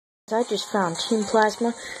I just found Team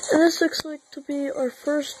Plasma, and this looks like to be our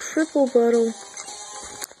first triple battle.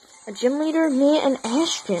 A gym leader, me, and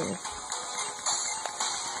Ashton.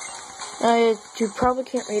 You probably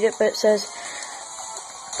can't read it, but it says,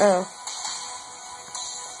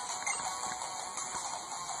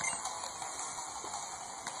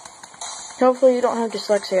 hopefully you don't have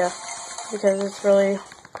dyslexia, because it's really,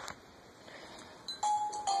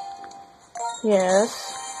 yes.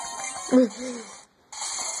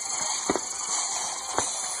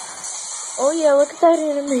 Oh yeah, look at that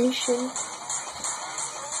animation.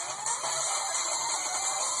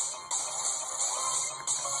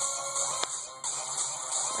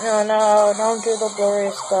 No, don't do the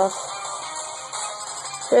blurry stuff.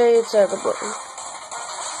 It's the blurry.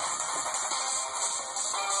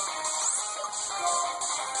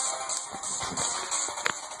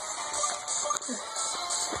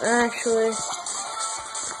 Actually,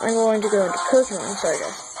 I'm going to go into Pokemon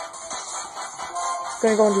Saga.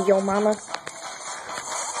 Gonna go into Yo Mama.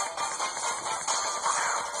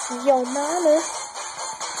 Yo Mama.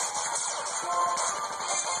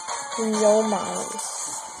 Yo Mama.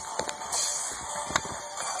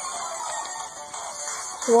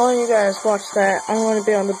 So while you guys watch that, I'm going to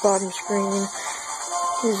be on the bottom screen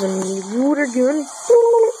using the water gun.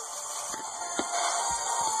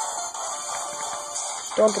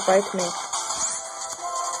 Don't bite me.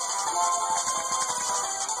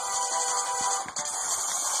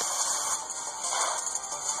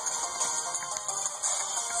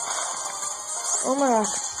 Oh my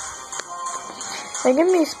gosh. They give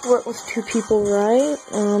me split with 2 people, right?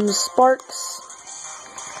 Sparks.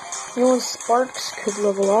 You know, Sparks could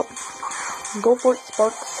level up. Go for it,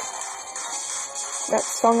 Sparks. That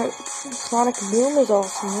Sonic Boom is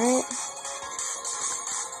awesome, right?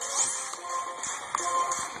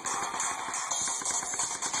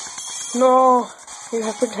 No! You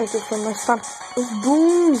have protected from my son. Those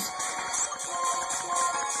booms!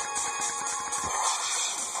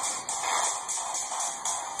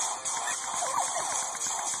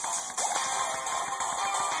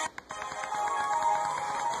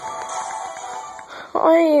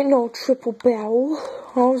 I ain't no triple battle.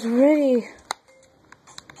 I was ready.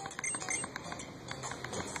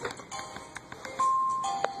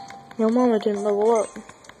 Your mama didn't level up.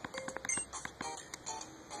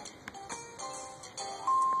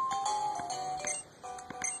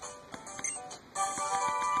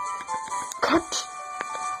 Cut!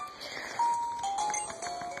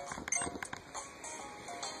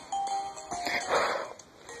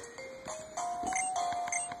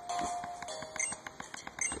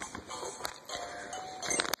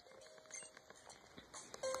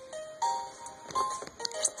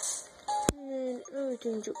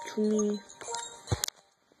 Everything's up to me.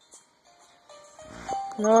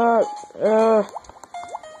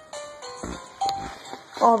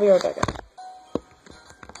 I'll be right back.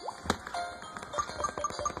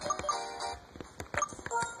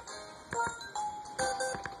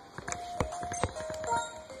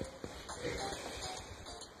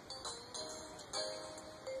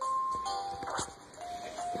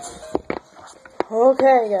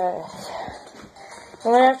 Okay, guys.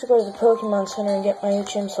 I'm gonna have to go to the Pokemon Center and get my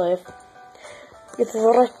HM Slave. Get the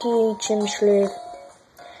lucky HM Slave.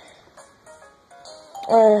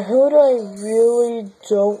 Who do I really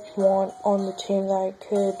don't want on the team that I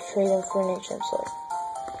could trade him for an HM Slave?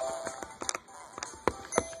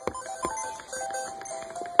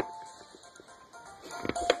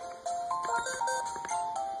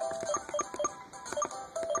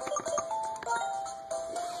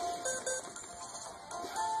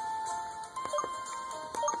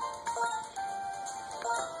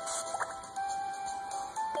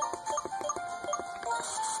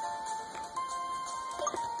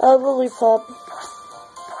 Lollipop.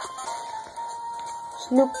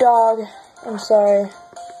 Snoop Dogg. I'm sorry.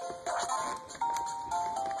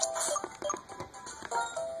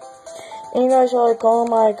 And you guys are like, oh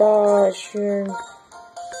my gosh, you're...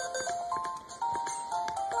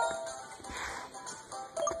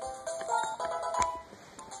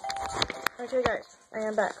 Okay guys, I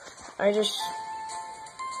am back. I just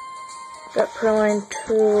got Proline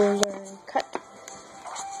to learn Cut.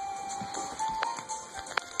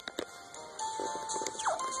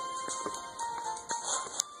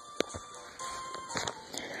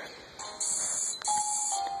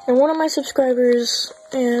 And one of my subscribers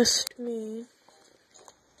asked me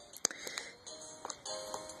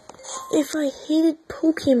if I hated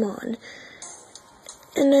Pokemon.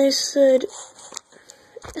 And I said,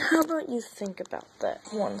 how about you think about that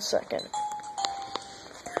 1 second?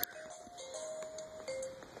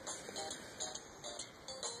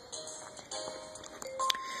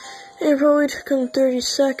 It probably took them 30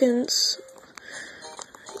 seconds.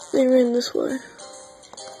 They ran this way.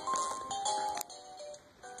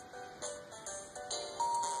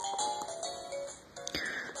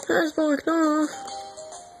 That's blocked off.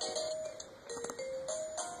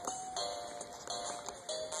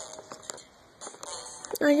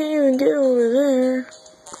 I can't even get over there.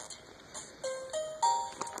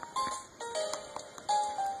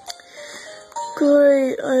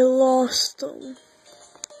 Great, I lost them.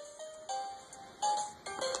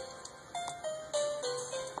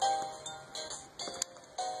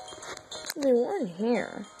 They weren't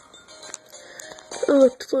here. It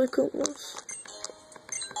looked like it was.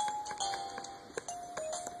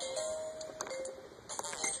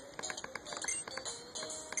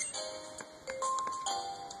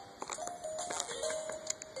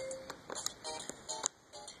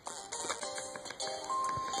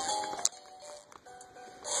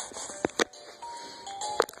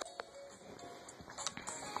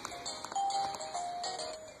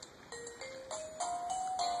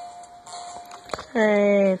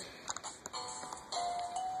 Hey.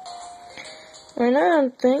 And now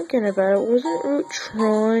I'm thinking about it, wasn't Route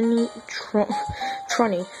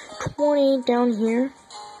 20 down here?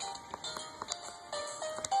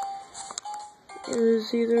 It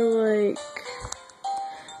was either like,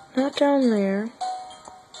 not down there.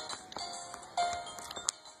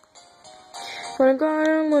 I'm gonna go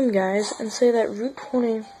on one, guys, and say that Route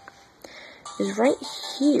 20 is right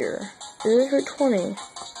here. It is Route 20.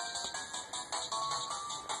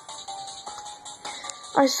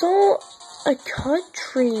 I saw a cut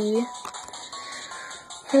tree,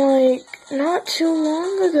 like, not too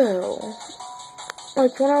long ago.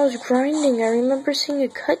 Like, when I was grinding, I remember seeing a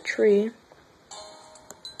cut tree.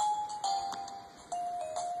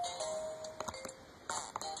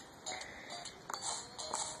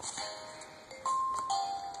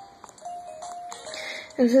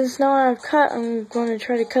 And since now I've cut, I'm going to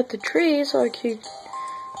try to cut the tree so I can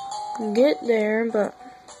get there, but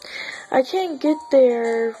I can't get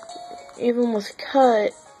there even with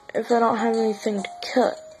cut if I don't have anything to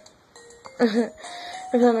cut. If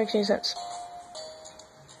that makes any sense.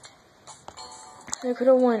 I could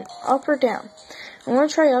have went up or down. I'm going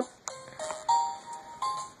to try up.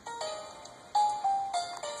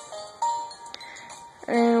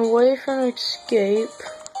 And wait for an escape.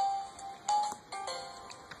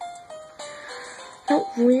 Now,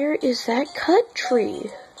 where is that cut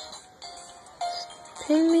tree? It's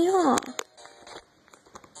paying me off.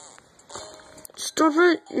 Stop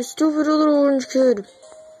it, you stupid little orange kid.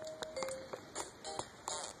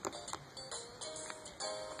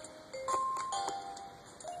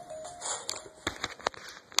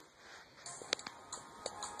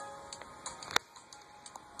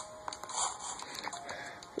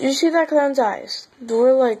 Did you see that clown's eyes? They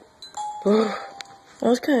were like, ugh. That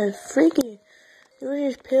was kind of freaky. It was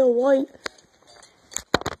just pale white.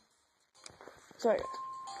 Sorry.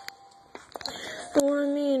 But what I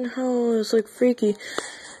mean, how it was like freaky.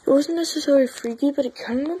 It wasn't necessarily freaky, but it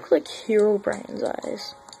kind of looked like Herobrine's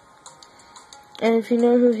eyes. And if you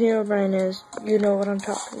know who Herobrine is, you know what I'm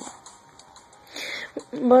talking about.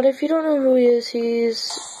 But if you don't know who he is,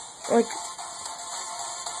 he's like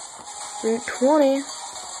Route 20.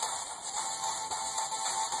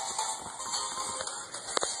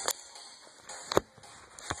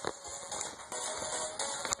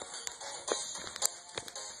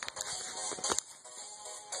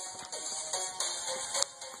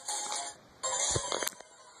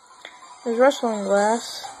 There's wrestling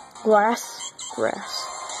grass.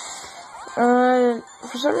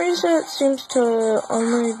 For some reason it seems to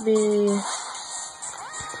only be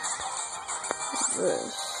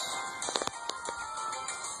this.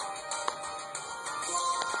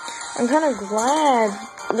 I'm kind of glad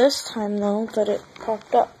this time though that it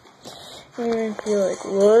popped up. You're going to be like,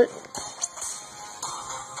 what?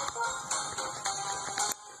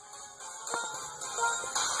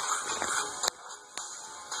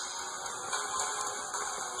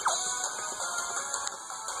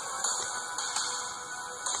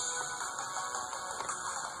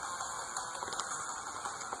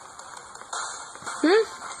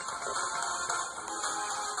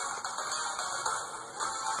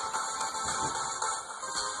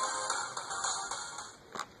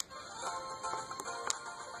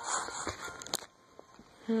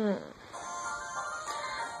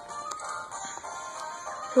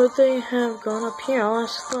 Would they have gone up here? I'll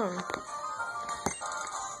ask them.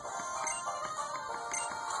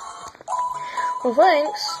 Well,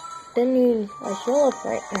 thanks. Didn't need a heal up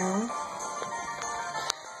right now.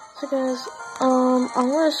 So guys, I'm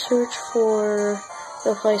gonna search for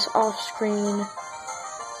the place off screen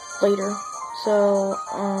later. So,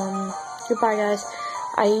 goodbye, guys.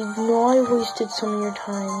 I know I wasted some of your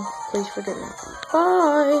time. Please forgive me.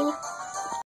 Bye!